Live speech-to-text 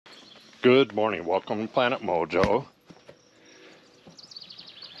Good morning, welcome to Planet Mojo.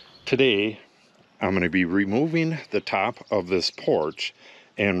 Today I'm going to be removing the top of this porch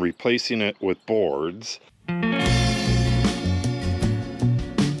and replacing it with boards.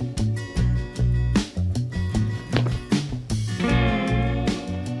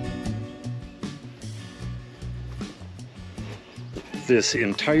 This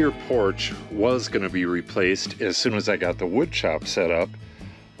entire porch was going to be replaced as soon as I got the wood shop set up.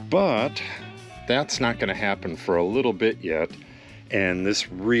 But that's not going to happen for a little bit yet, and this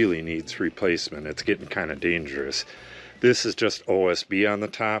really needs replacement. It's getting kind of dangerous. This is just OSB on the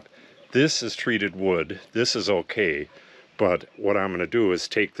top. This is treated wood. This is okay, but what I'm going to do is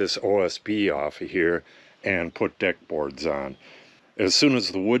take this OSB off of here and put deck boards on. As soon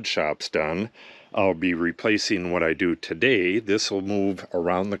as the wood shop's done, I'll be replacing what I do today. This will move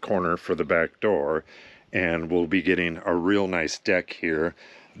around the corner for the back door, and we'll be getting a real nice deck here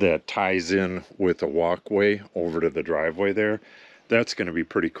that ties in with the walkway over to the driveway there. That's going to be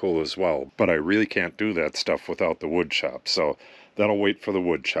pretty cool as well, but I really can't do that stuff without the wood shop, so that'll wait for the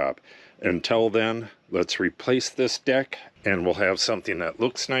wood shop. Until then, let's replace this deck and we'll have something that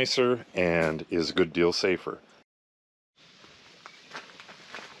looks nicer and is a good deal safer.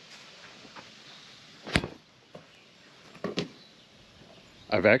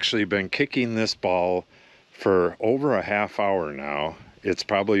 I've actually been kicking this ball for over a half hour now. It's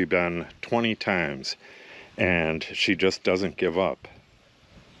probably been 20 times, and she just doesn't give up.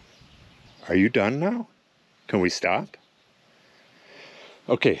 Are you done now? Can we stop?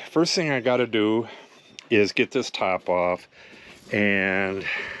 Okay, first thing I gotta do is get this top off, and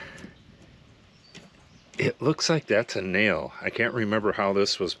it looks like that's a nail. I can't remember how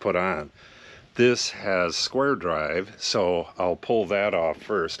this was put on. This has square drive, so I'll pull that off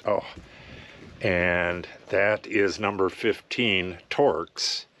first. Oh. And that is number 15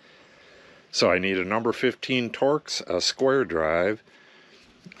 Torx. So I need a number 15 Torx, a square drive,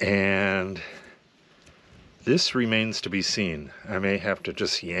 and this remains to be seen. I may have to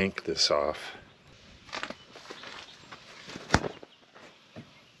just yank this off.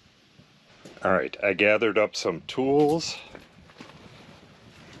 All right, I gathered up some tools,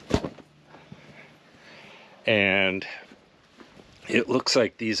 and it looks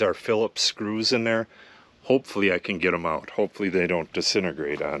like these are Phillips screws in there. Hopefully I can get them out. Hopefully they don't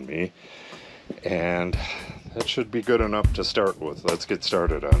disintegrate on me. And that should be good enough to start with. Let's get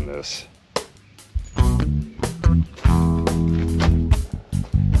started on this.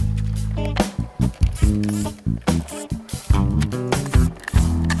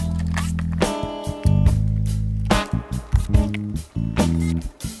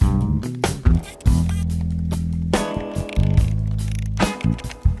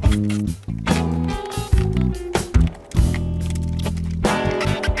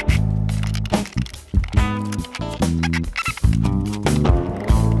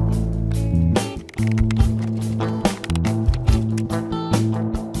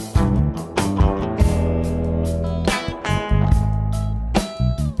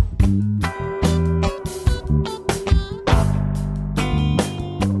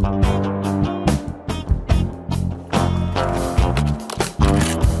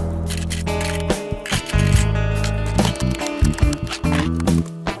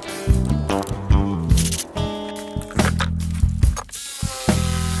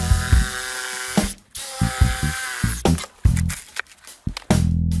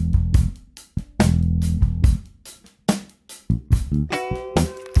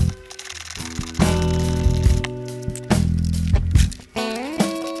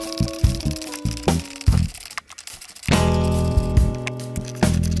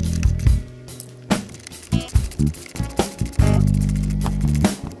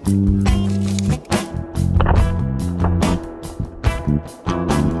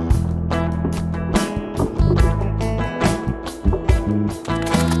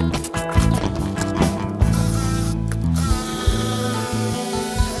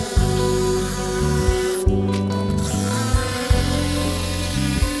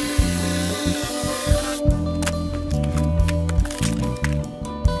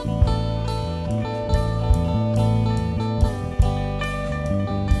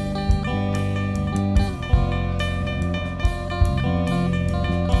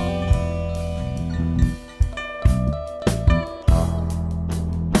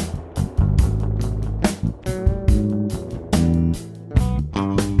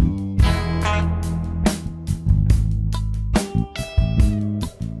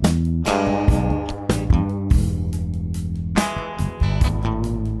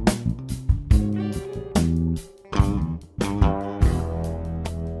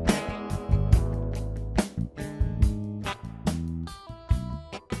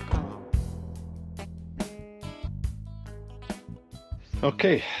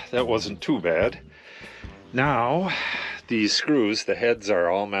 Okay, that wasn't too bad. Now, these screws, the heads are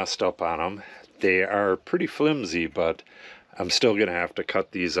all messed up on them. They are pretty flimsy, but I'm still gonna have to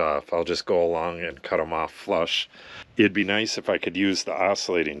cut these off. I'll just go along and cut them off flush. It'd be nice if I could use the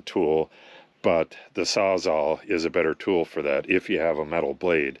oscillating tool, but the Sawzall is a better tool for that if you have a metal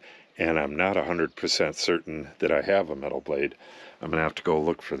blade. And I'm not 100% certain that I have a metal blade. I'm gonna have to go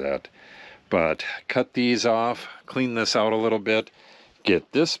look for that. But cut these off, clean this out a little bit,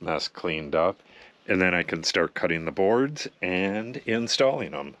 get this mess cleaned up, and then I can start cutting the boards and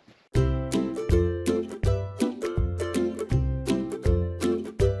installing them.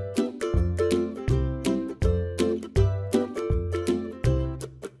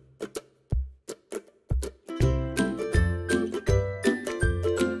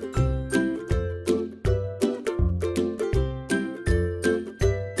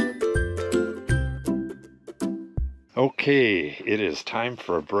 Okay, it is time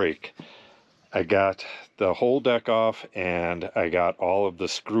for a break. I got the whole deck off and I got all of the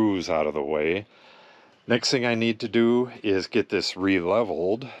screws out of the way. Next thing I need to do is get this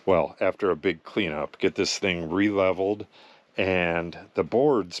re-leveled. Well, after a big cleanup, get this thing re-leveled, and the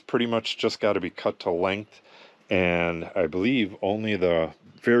boards pretty much just got to be cut to length, and I believe only the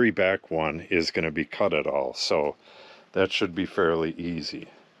very back one is going to be cut at all, so that should be fairly easy.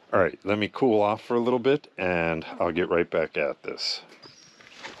 All right, let me cool off for a little bit and I'll get right back at this.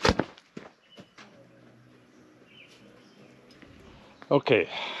 Okay,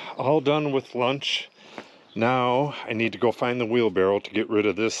 all done with lunch. Now I need to go find the wheelbarrow to get rid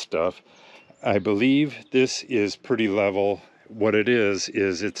of this stuff. I believe this is pretty level. What it is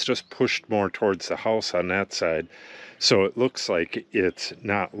it's just pushed more towards the house on that side. So it looks like it's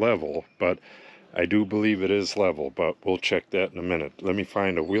not level, but I do believe it is level, but we'll check that in a minute. Let me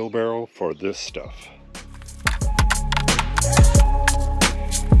find a wheelbarrow for this stuff.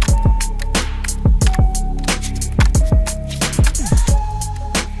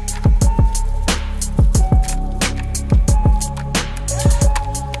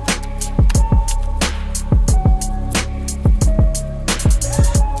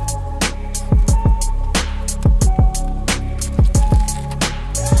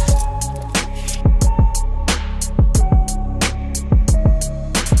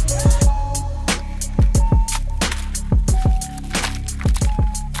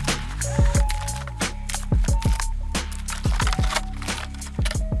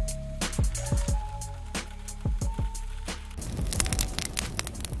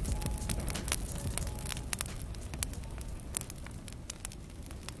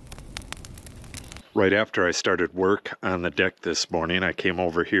 Right after I started work on the deck this morning, I came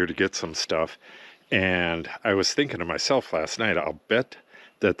over here to get some stuff, and I was thinking to myself last night, I'll bet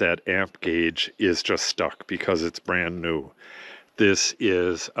that amp gauge is just stuck because it's brand new. This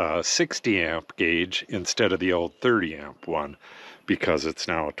is a 60 amp gauge instead of the old 30 amp one because it's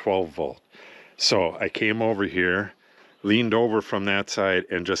now a 12 volt. So I came over here, leaned over from that side,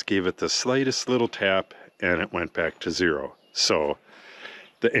 and just gave it the slightest little tap, and it went back to zero. So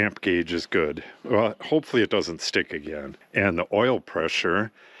the amp gauge is good. Well, hopefully it doesn't stick again. And the oil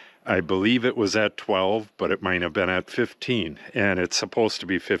pressure, I believe it was at 12, but it might have been at 15. And it's supposed to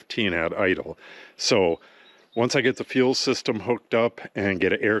be 15 at idle. So once I get the fuel system hooked up and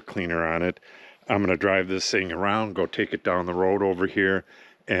get an air cleaner on it, I'm going to drive this thing around, go take it down the road over here,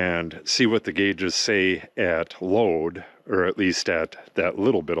 and see what the gauges say at load, or at least at that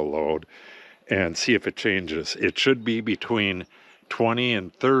little bit of load, and see if it changes. It should be between 20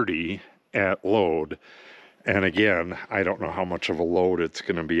 and 30 at load, and again, I don't know how much of a load it's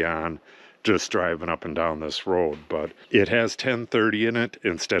going to be on just driving up and down this road, but it has 1030 in it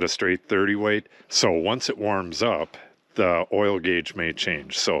instead of straight 30 weight, so once it warms up, the oil gauge may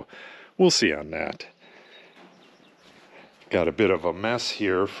change, so we'll see on that. Got a bit of a mess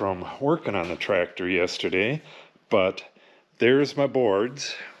here from working on the tractor yesterday, but there's my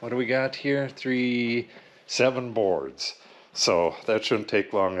boards. What do we got here? 7 boards. So that shouldn't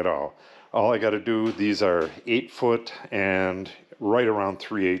take long at all. All I got to do, these are 8 foot and right around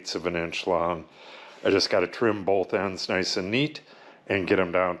 3/8 of an inch long. I just got to trim both ends nice and neat and get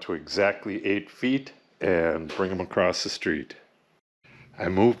them down to exactly 8 feet and bring them across the street. I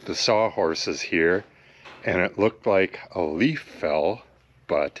moved the sawhorses here and it looked like a leaf fell,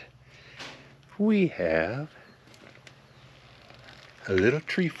 but we have a little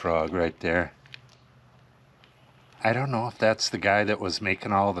tree frog right there. I don't know if that's the guy that was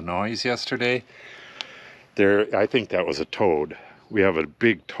making all the noise yesterday. I think that was a toad. We have a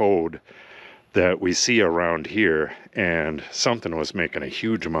big toad that we see around here, and something was making a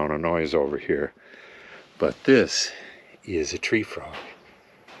huge amount of noise over here. But this is a tree frog.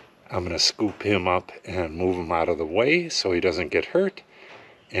 I'm going to scoop him up and move him out of the way so he doesn't get hurt,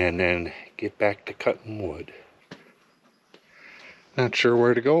 and then get back to cutting wood. Not sure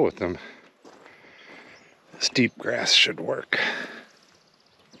where to go with him. This deep grass should work.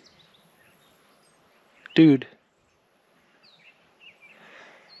 Dude.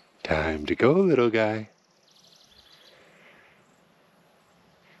 Time to go, little guy.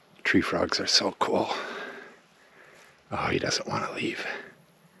 Tree frogs are so cool. Oh, he doesn't want to leave.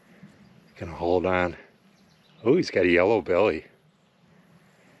 He's gonna hold on. Oh, he's got a yellow belly.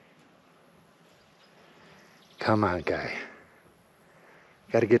 Come on, guy.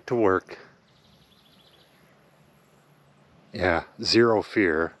 Gotta get to work. Yeah, zero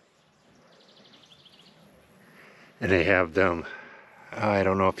fear. And they have them, I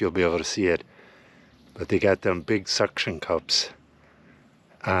don't know if you'll be able to see it, but they got them big suction cups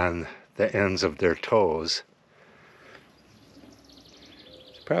on the ends of their toes.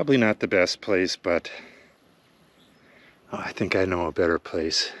 It's probably not the best place, but I think I know a better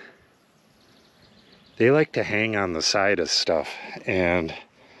place. They like to hang on the side of stuff, and I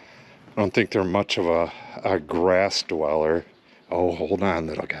don't think they're much of a grass dweller. Oh, hold on,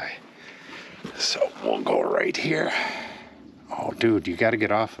 little guy. So we'll go right here. Oh, dude, you got to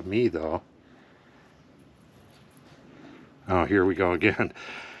get off of me, though. Oh, here we go again.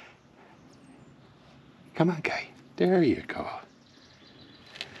 Come on, guy. There you go.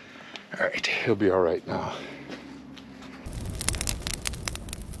 All right, he'll be all right now.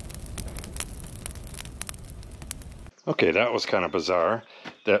 Okay, that was kind of bizarre.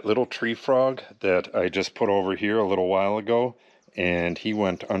 That little tree frog that I just put over here a little while ago, and he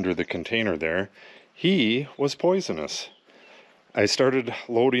went under the container there, he was poisonous. I started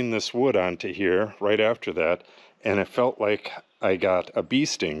loading this wood onto here right after that, and it felt like I got a bee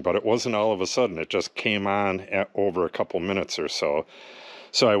sting, but it wasn't all of a sudden. It just came on over a couple minutes or so.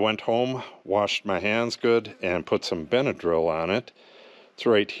 So I went home, washed my hands good, and put some Benadryl on it. It's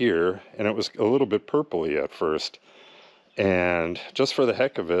right here, and it was a little bit purpley at first. And just for the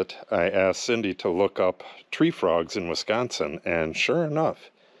heck of it, I asked Cindy to look up tree frogs in Wisconsin, and sure enough,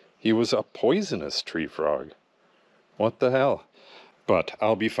 he was a poisonous tree frog. What the hell? But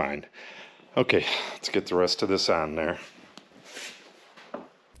I'll be fine. Okay, let's get the rest of this on there.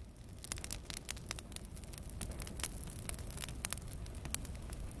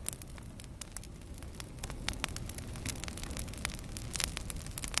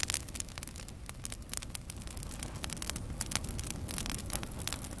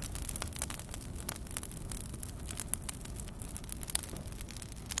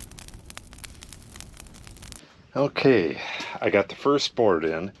 Okay, I got the first board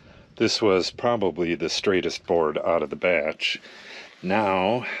in. This was probably the straightest board out of the batch.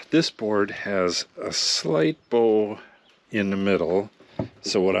 Now, this board has a slight bow in the middle,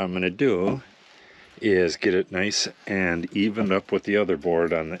 so what I'm going to do is get it nice and evened up with the other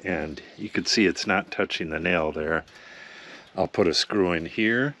board on the end. You can see it's not touching the nail there. I'll put a screw in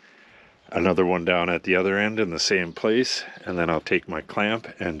here, another one down at the other end in the same place, and then I'll take my clamp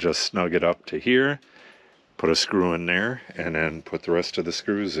and just snug it up to here. Put a screw in there, and then put the rest of the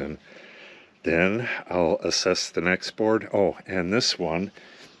screws in. Then I'll assess the next board. Oh, and this one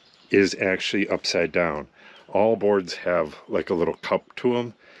is actually upside down. All boards have like a little cup to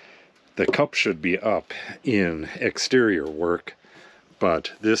them. The cup should be up in exterior work,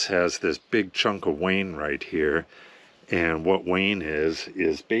 but this has this big chunk of wane right here. And what wane is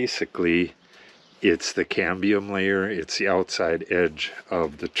basically, it's the cambium layer. It's the outside edge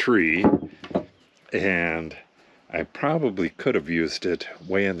of the tree. And I probably could have used it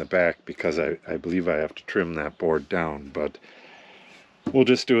way in the back because I believe I have to trim that board down, but we'll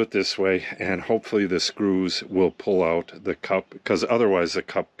just do it this way, and hopefully the screws will pull out the cup, because otherwise the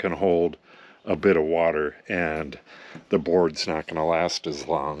cup can hold a bit of water and the board's not going to last as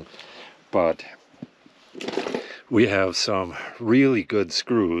long. But we have some really good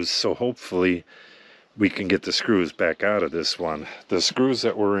screws, so hopefully we can get the screws back out of this one. The screws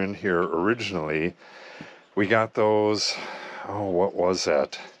that were in here originally, we got those, oh, what was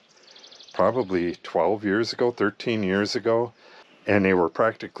that? Probably 12 years ago, 13 years ago. And they were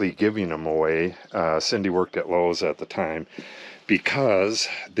practically giving them away. Cindy worked at Lowe's at the time, because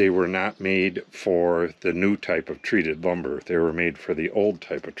they were not made for the new type of treated lumber. They were made for the old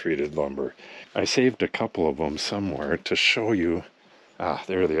type of treated lumber. I saved a couple of them somewhere to show you. Ah,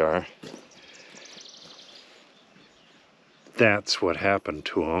 there they are. That's what happened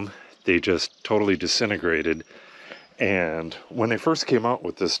to them. They just totally disintegrated. And when they first came out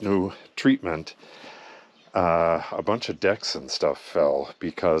with this new treatment, a bunch of decks and stuff fell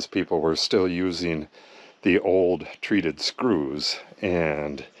because people were still using the old treated screws,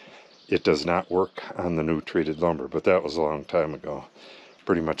 and it does not work on the new treated lumber, but that was a long time ago.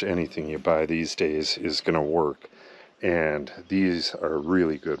 Pretty much anything you buy these days is going to work, and these are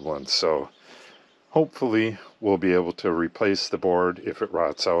really good ones. So hopefully we'll be able to replace the board if it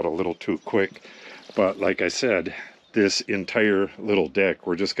rots out a little too quick. But like I said, this entire little deck,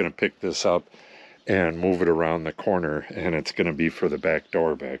 we're just going to pick this up and move it around the corner, and it's going to be for the back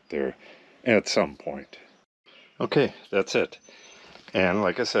door back there at some point. Okay, that's it. And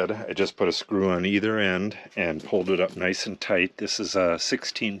like I said, I just put a screw on either end and pulled it up nice and tight. This is a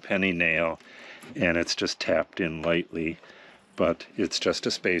 16-penny nail, and it's just tapped in lightly, but it's just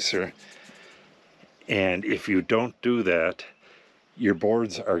a spacer. And if you don't do that, your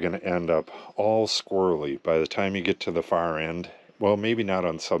boards are going to end up all squirrely by the time you get to the far end. Well, maybe not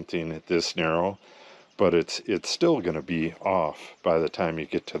on something this narrow, but it's still going to be off by the time you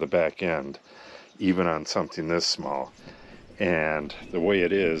get to the back end, even on something this small. And the way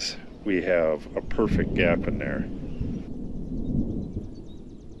it is, we have a perfect gap in there.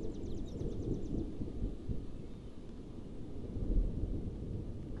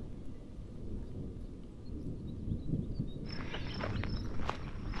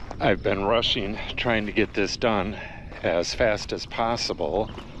 I've been rushing, trying to get this done as fast as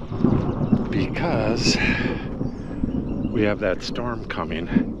possible because we have that storm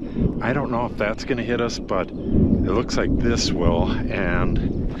coming. I don't know if that's going to hit us, but it looks like this will,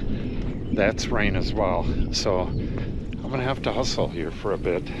 and that's rain as well. So I'm going to have to hustle here for a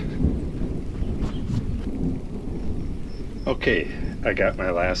bit. Okay, I got my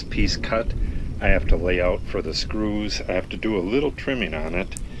last piece cut. I have to lay out for the screws. I have to do a little trimming on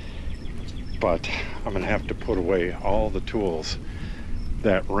it, but I'm going to have to put away all the tools.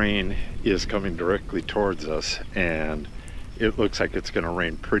 That rain is coming directly towards us, and it looks like it's going to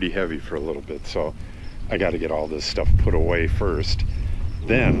rain pretty heavy for a little bit, so I got to get all this stuff put away first.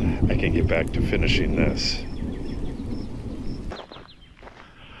 Then I can get back to finishing this.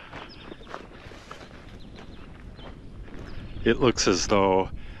 It looks as though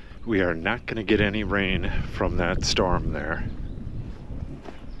we are not going to get any rain from that storm there.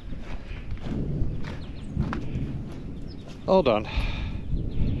 All done.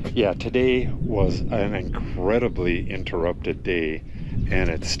 Yeah, today was an incredibly interrupted day, and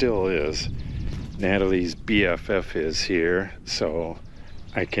it still is. Natalie's BFF is here, so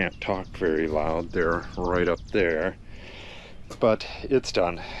I can't talk very loud. They're right up there. But it's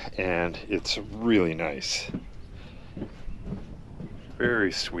done, and it's really nice.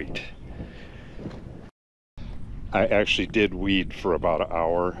 Very sweet. I actually did weed for about an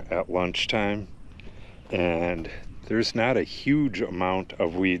hour at lunchtime, and there's not a huge amount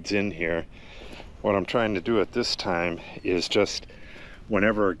of weeds in here. What I'm trying to do at this time is just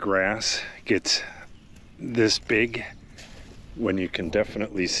whenever a grass gets this big, when you can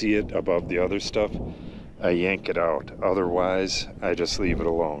definitely see it above the other stuff, I yank it out. Otherwise, I just leave it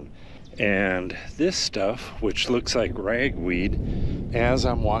alone. And this stuff, which looks like ragweed, as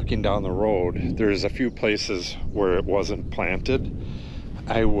I'm walking down the road, there's a few places where it wasn't planted.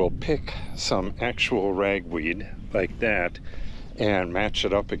 I will pick some actual ragweed like that and match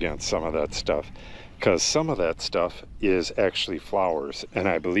it up against some of that stuff, because some of that stuff is actually flowers, and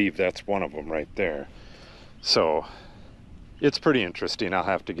I believe that's one of them right there. So it's pretty interesting. I'll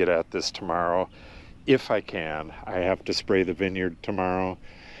have to get at this tomorrow if I can. I have to spray the vineyard tomorrow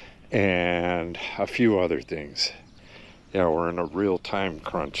and a few other things. Yeah, we're in a real time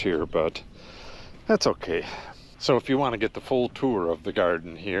crunch here, but that's okay. So if you want to get the full tour of the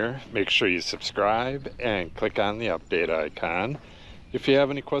garden here, make sure you subscribe and click on the update icon. If you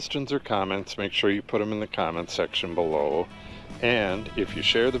have any questions or comments, make sure you put them in the comments section below. And if you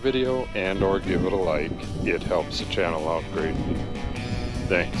share the video and or give it a like, it helps the channel out greatly.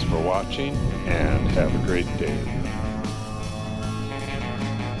 Thanks for watching, and have a great day.